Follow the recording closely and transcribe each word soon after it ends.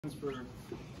For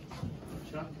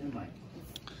Chuck and Mike.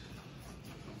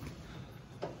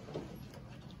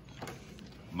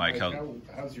 Mike,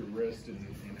 how's your wrist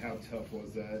and how tough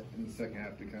was that in the second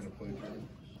half to kind of play through?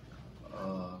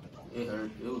 It hurt.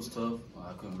 It was tough.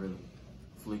 I couldn't really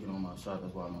flick it on my shot.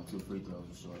 That's why my 2 free throws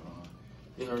were short.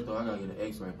 It hurt though. I gotta get an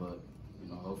X-ray, but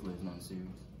hopefully it's nothing serious.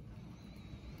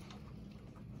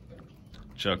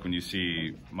 Chuck, when you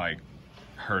see Mike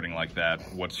hurting like that,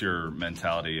 what's your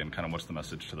mentality and kind of what's the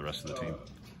message to the rest of the team?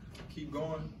 Keep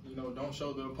going. Don't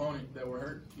show the opponent that we're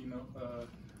hurt.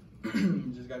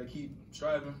 You just got to keep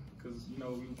striving because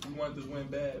we wanted this win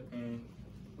bad, and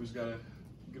we just got to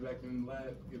get back in the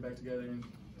lab, get back together, and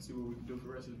see what we can do for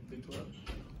the rest of the Big 12.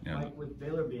 Yeah. Mike, with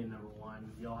Baylor being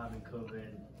 #1, y'all having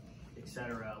COVID,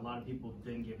 etc., a lot of people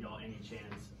didn't give y'all any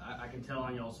chance. I can tell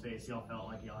on y'all's face y'all felt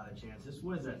like y'all had a chance.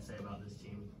 What does that say about this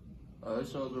team? It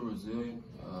shows we're resilient,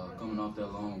 coming off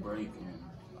that long break, and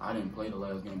I didn't play the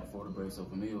last game before the break, so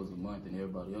for me it was a month, and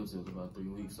everybody else it was about 3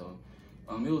 weeks. So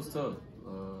it was tough.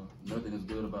 Nothing is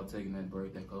good about taking that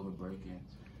break, that COVID break,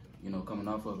 and coming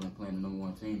off of it and playing the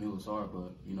 #1 team, it was hard.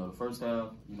 But the first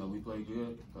half, we played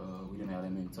good. We didn't have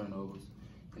that many turnovers,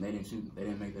 and they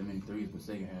didn't make that many threes. But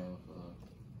second half,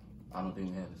 I don't think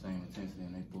we had the same intensity,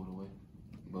 and they pulled away.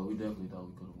 But we definitely thought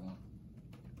we could have won.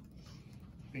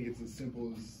 I think it's as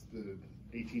simple as the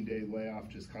 18-day layoff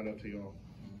just caught up to y'all.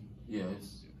 Yeah,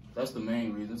 that's the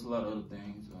main reason. It's a lot of other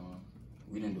things.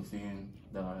 We didn't defend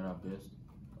that at our best.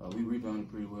 We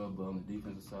rebounded pretty well, but on the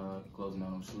defensive side, closing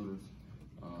out on shooters,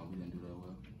 we didn't do that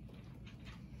well.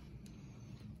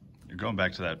 You're going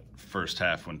back to that first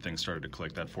half when things started to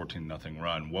click, that 14-0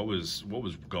 run. What was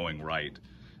going right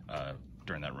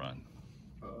during that run?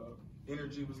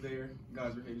 Energy was there.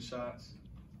 Guys were hitting shots.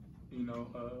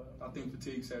 I think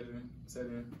fatigue set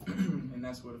in, and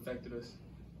that's what affected us.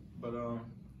 But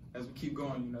as we keep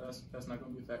going, that's not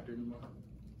going to be a factor anymore.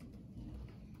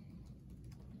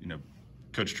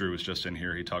 Coach Drew was just in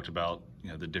here. He talked about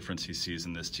the difference he sees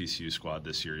in this TCU squad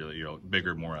this year.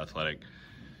 Bigger, more athletic.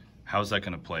 How's that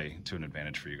going to play to an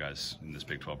advantage for you guys in this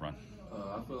Big 12 run?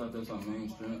 I feel like that's our main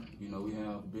strength. We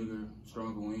have bigger,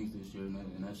 stronger wings this year,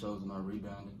 and that shows in our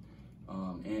rebounding.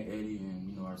 And Eddie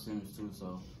and our centers too.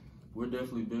 So we're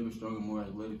definitely bigger, stronger, more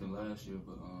athletic than last year.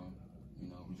 But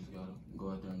we just gotta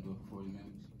go out there and do it for 40 minutes.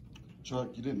 Chuck,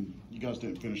 you guys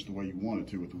didn't finish the way you wanted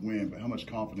to with the win. But how much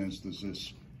confidence does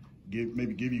this give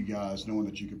you guys, knowing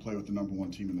that you could play with the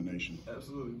 #1 team in the nation?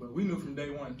 Absolutely. But we knew from day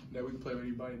one that we could play with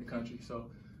anybody in the country. So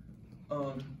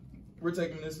we're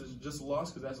taking this as just a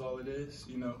loss because that's all it is.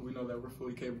 We know that we're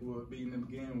fully capable of beating them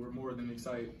again. We're more than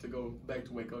excited to go back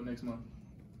to Waco next month.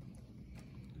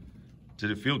 Did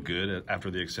it feel good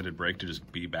after the extended break to just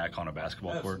be back on a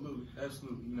basketball court?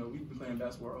 Absolutely. We've been playing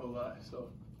basketball our whole lives, so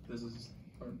this is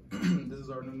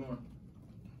our new norm.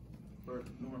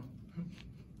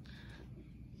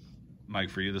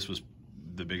 Mike, for you, this was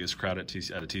the biggest crowd at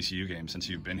a TCU game since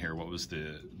you've been here. What was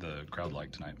the crowd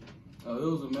like tonight? It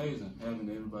was amazing having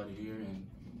everybody here, and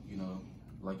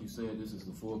like you said, this is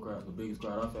the full crowd, the biggest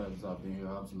crowd I've had since I've been here.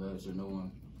 Obviously, last year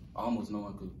almost no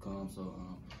one could come, so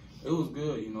it was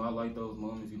good. I like those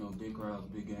moments. Big crowds,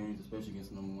 big games, especially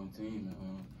against the #1 team.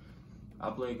 I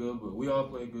played good, but we all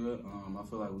played good. I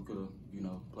feel like we could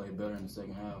have, played better in the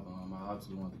second half. I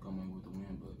obviously wanted to come in with the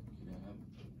win, but it didn't happen.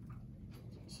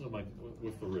 So, Mike,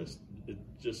 with the wrist, it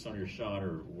just on your shot,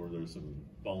 or were there some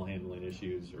ball handling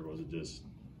issues, or was it just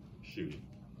shooting?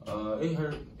 It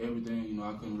hurt everything.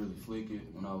 I couldn't really flick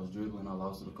it when I was dribbling. I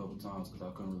lost it a couple times because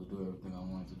I couldn't really do everything I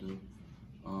wanted to do.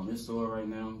 It's sore right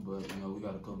now, but we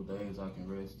got a couple days I can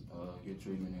rest, get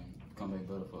treatment, and come back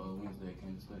better for Wednesday at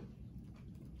Kansas State.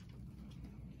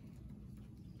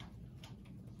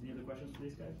 Any other questions for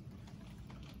these guys?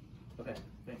 Okay,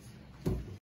 thanks.